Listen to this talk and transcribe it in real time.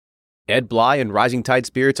Ed Bly and Rising Tide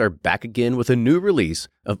Spirits are back again with a new release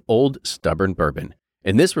of Old Stubborn Bourbon.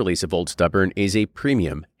 And this release of Old Stubborn is a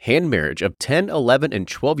premium hand marriage of 10, 11, and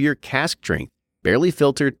 12-year cask strength, barely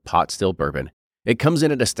filtered pot still bourbon. It comes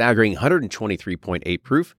in at a staggering 123.8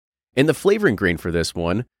 proof, and the flavoring grain for this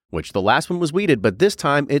one, which the last one was wheated, but this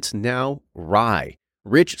time it's now rye.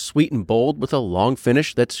 Rich, sweet, and bold with a long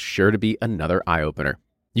finish that's sure to be another eye-opener.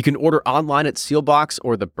 You can order online at Sealbox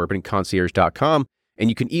or thebourbonconcierge.com, and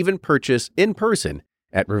you can even purchase in person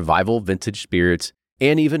at Revival Vintage Spirits,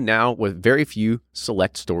 and even now with very few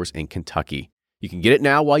select stores in Kentucky. You can get it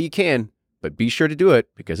now while you can, but be sure to do it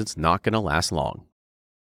because it's not going to last long.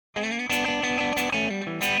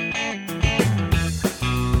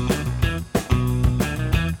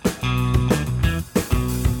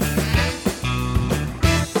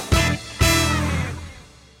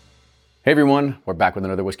 Hey everyone, we're back with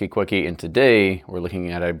another Whiskey Quickie, and today we're looking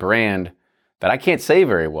at a brand that I can't say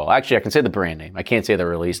very well. Actually, I can say the brand name. I can't say the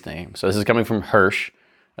release name. So this is coming from Hirsch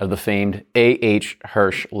of the famed A.H.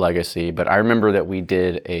 Hirsch legacy. But I remember that we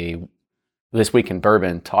did a This Week in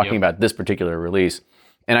Bourbon talking about this particular release.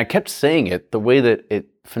 And I kept saying it the way that it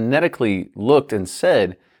phonetically looked and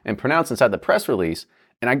said and pronounced inside the press release.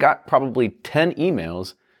 And I got probably 10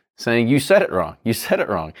 emails saying, you said it wrong. You said it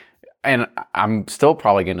wrong. And I'm still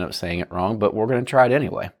probably going to end up saying it wrong, but we're going to try it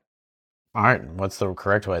anyway. All right, what's the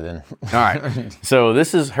correct way then? All right, so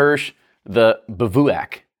this is Hirsch, the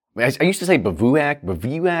Bivouac. I used to say Bivouac,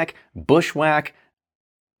 Bushwhack,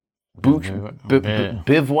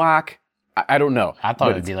 Bivouac. I don't know. I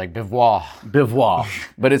thought it'd be like Bivouac. Bivouac,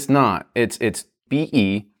 but it's not. It's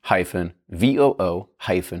BE-VOO-AK.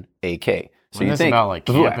 So you think about like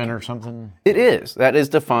Bivouac. camping or something? It is. That is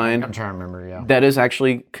defined. I'm trying to remember, yeah. That is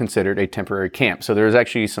actually considered a temporary camp. So there's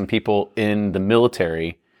actually some people in the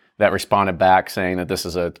military that responded back saying that this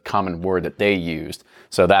is a common word that they used.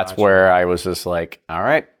 So that's where I was just like, all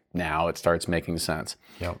right, now it starts making sense.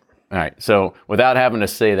 Yep. All right, so without having to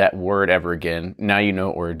say that word ever again, now you know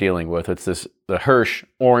what we're dealing with. It's the Hirsch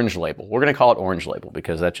Orange Label. We're going to call it Orange Label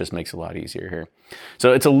because that just makes it a lot easier here.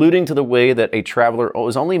 So it's alluding to the way that a traveler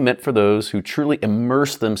is only meant for those who truly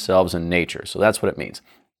immerse themselves in nature. So that's what it means.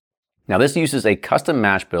 Now this uses a custom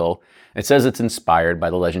mash bill. It says it's inspired by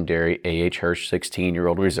the legendary A.H. Hirsch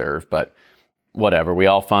 16-year-old reserve, but whatever. We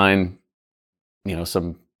all find,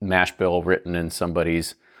 some mash bill written in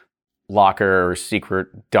somebody's locker or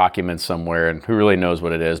secret document somewhere, and who really knows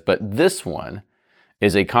what it is. But this one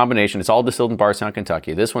is a combination. It's all distilled in Bardstown,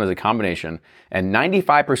 Kentucky. This one is a combination, and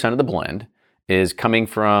 95% of the blend is coming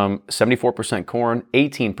from 74% corn,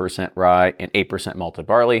 18% rye, and 8% malted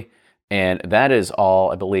barley. And that is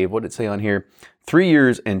all, I believe, what did it say on here? 3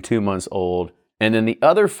 years and 2 months old. And then the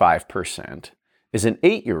other 5% is an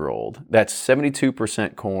 8-year-old. That's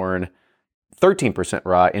 72% corn, 13%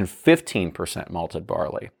 rye, and 15% malted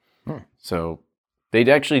barley. So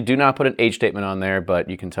they actually do not put an age statement on there, but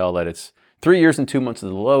you can tell that it's 3 years and 2 months is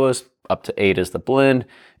the lowest, up to 8 is the blend.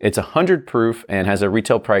 It's 100 proof and has a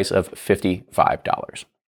retail price of $55.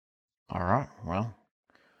 All right, well.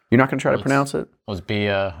 You're not going to try to pronounce it? Let's be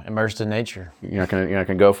immersed in nature. You're not going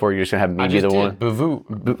to go for it? You're just going to have me be the one?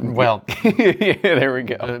 Well. Yeah, there we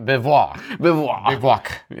go. Bivouac.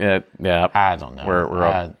 Bivouac. Yeah. I don't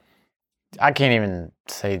know. I can't even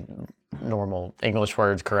say normal English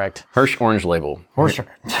words correct. Hirsch Orange Label. Hirsch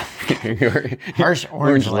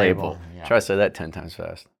Orange Label. Yeah. Try to say that 10 times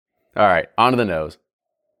fast. All right, on to the nose.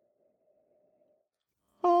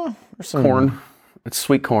 Oh, there's some corn. It's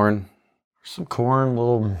sweet corn. Some corn,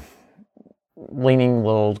 little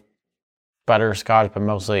butterscotch, but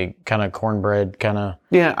mostly kind of cornbread, kind of.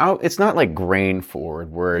 Yeah, it's not like grain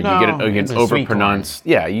forward where you get an overpronounce.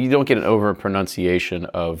 Yeah, you don't get an over pronunciation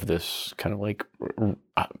of this kind of like,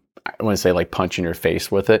 I want to say like punch in your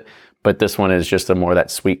face with it, but this one is just more that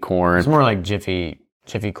sweet corn. It's more like Jiffy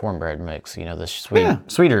cornbread mix, the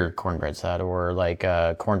sweeter cornbread side, or like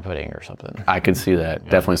corn pudding or something. I could see that. Yeah.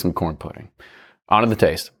 Definitely some corn pudding. On to the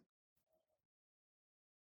taste.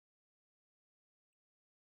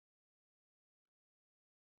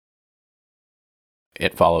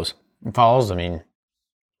 It follows. It follows. I mean,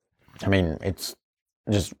 it's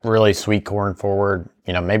just really sweet corn forward.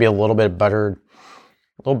 Maybe a little bit buttered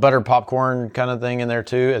popcorn kind of thing in there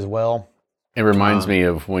too, as well. It reminds me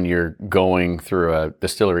of when you're going through a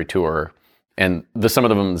distillery tour, and some of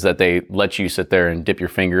the ones that they let you sit there and dip your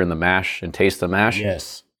finger in the mash and taste the mash.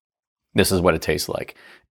 Yes, this is what it tastes like.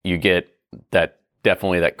 You get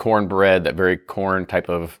definitely that cornbread, that very corn type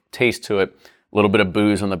of taste to it. A little bit of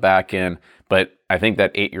booze on the back end, but I think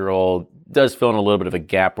that 8-year-old does fill in a little bit of a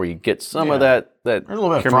gap where you get some of that. There's a little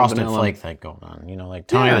bit of frosted flake thing going on. Like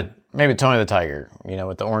Tony maybe Tony the Tiger, you know,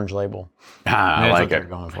 with the orange label. I That's like what they're it.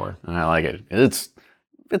 going for. I like it. It's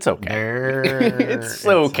okay. It's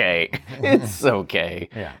okay. It's okay.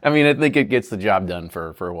 Yeah. I mean, I think it gets the job done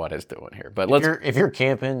for what it's doing here. But let's. If you're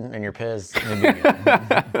camping and you're pissed, it'd be good.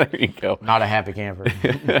 There you go. Not a happy camper.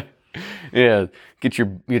 Yeah, get your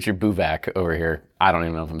Buvak over here. I don't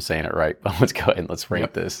even know if I'm saying it right, but let's go ahead and let's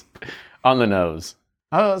rate this. On the nose,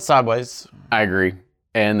 Sideways. I agree.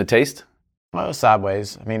 And the taste?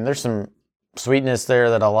 Sideways. I mean, there's some sweetness there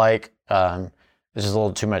that I like. It's just a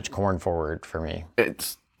little too much corn forward for me.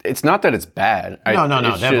 It's not that it's bad. No,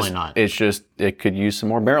 definitely just, not. It's just it could use some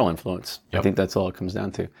more barrel influence. Yep. I think that's all it comes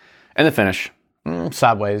down to. And the finish.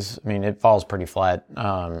 Sideways. I mean, it falls pretty flat.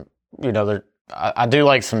 You know, I do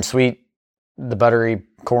like some sweet, the buttery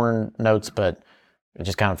corn notes, but it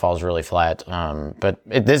just kind of falls really flat. But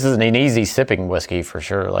this is an easy sipping whiskey for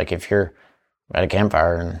sure. Like if you're at a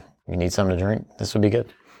campfire and you need something to drink, this would be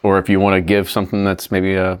good. Or if you want to give something that's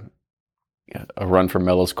maybe a run for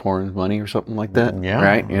Mellow's corn money or something like that. Yeah,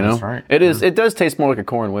 right. You know, that's right. It is. It does taste more like a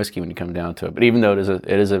corn whiskey when you come down to it. But even though it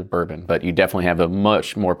is a bourbon, but you definitely have a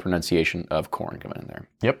much more pronunciation of corn coming in there.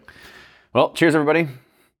 Yep. Well, cheers, everybody.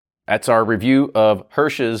 That's our review of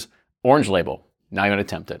Hirsch's Orange Label. Now you're going to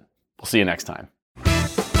tempt it. We'll see you next time.